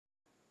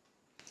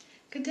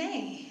Good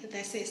day,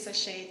 this is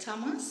Sashay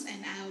Thomas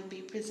and I will be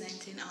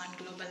presenting on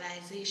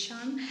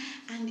globalization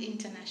and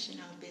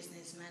international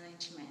business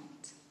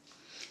management.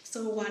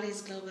 So what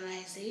is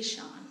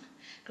globalization?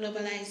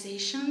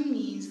 Globalization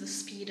means the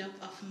speed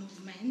up of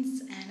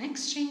movements and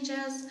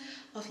exchanges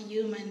of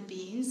human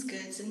beings,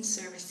 goods and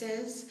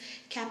services,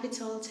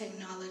 capital,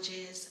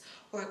 technologies,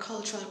 or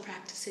cultural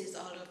practices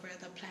all over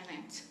the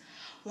planet.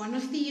 One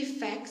of the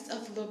effects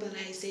of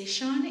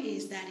globalization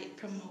is that it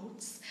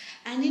promotes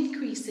and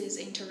increases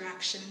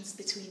interactions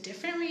between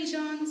different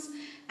regions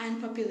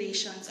and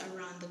populations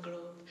around the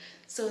globe.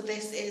 So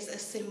this is a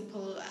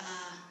simple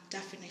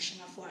definition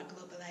of what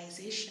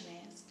globalization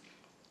is.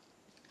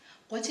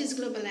 What is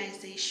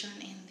globalization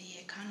in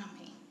the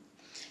economy?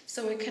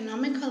 So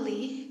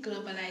economically,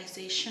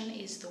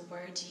 globalization is the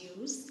word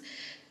used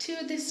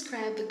to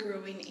describe the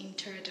growing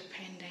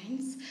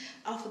interdependence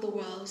of the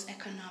world's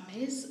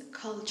economies,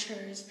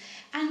 cultures,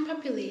 and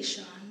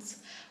populations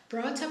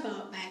brought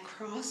about by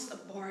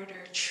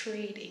cross-border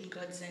trade in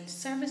goods and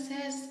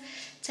services,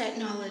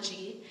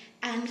 technology,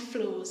 and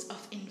flows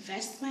of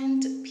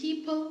investment,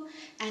 people,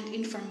 and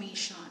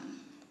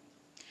information.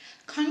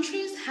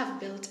 Countries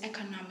have built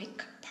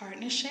economic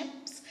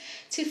partnerships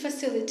to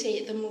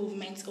facilitate the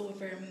movements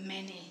over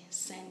many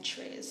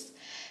centuries.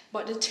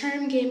 But the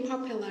term gained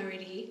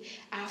popularity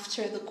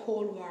after the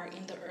Cold War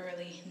in the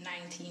early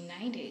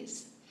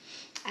 1990s,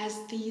 as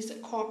these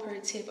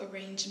cooperative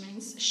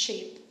arrangements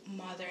shape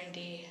modern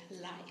day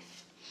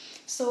life.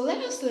 So let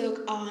us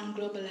look on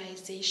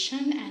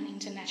globalization and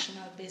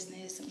international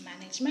business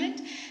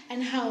management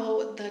and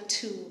how the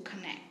two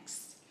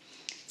connects.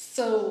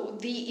 So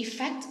the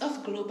effect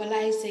of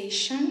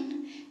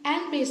globalization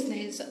and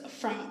business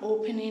from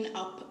opening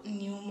up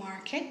new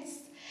markets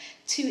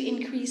to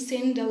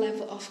increasing the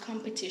level of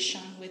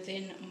competition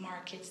within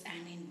markets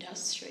and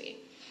industry.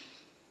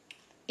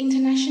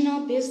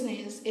 International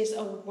business is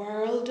a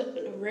world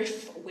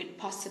rife with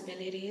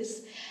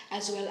possibilities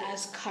as well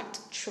as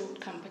cutthroat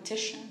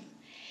competition.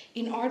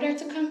 In order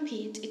to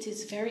compete, it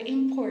is very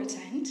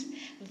important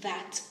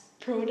that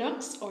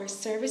products or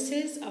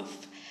services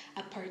of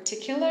a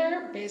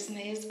particular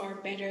business are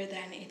better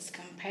than its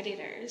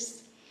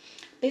competitors.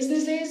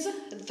 Businesses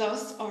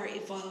thus are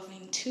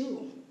evolving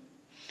too.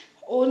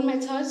 Old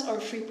methods are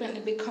frequently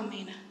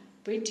becoming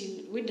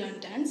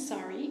redundant,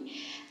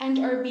 and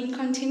are being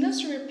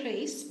continuously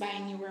replaced by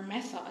newer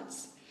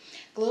methods.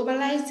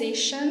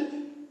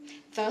 Globalization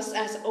thus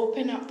has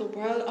opened up the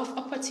world of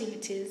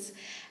opportunities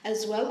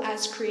as well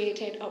as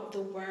created a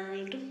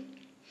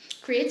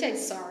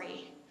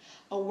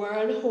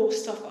world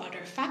host of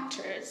other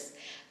factors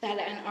that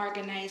an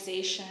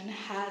organization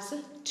has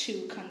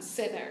to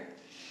consider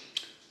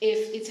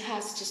if it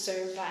has to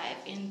survive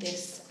in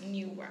this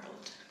new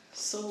world.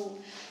 So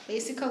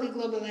basically,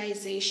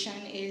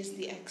 globalization is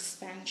the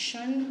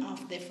expansion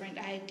of different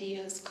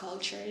ideas,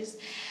 cultures,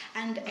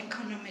 and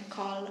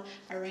economical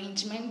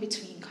arrangement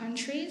between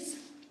countries.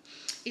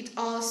 It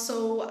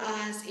also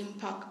has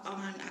impact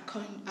on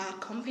a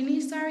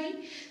company,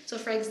 So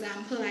for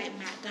example, like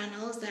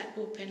McDonald's that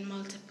open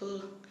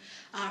multiple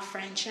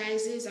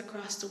franchises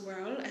across the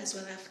world, as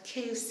well as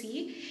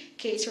KFC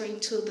catering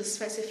to the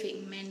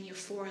specific menu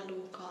for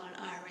local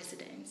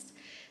residents.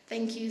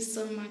 Thank you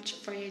so much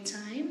for your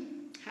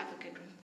time. Have a good one.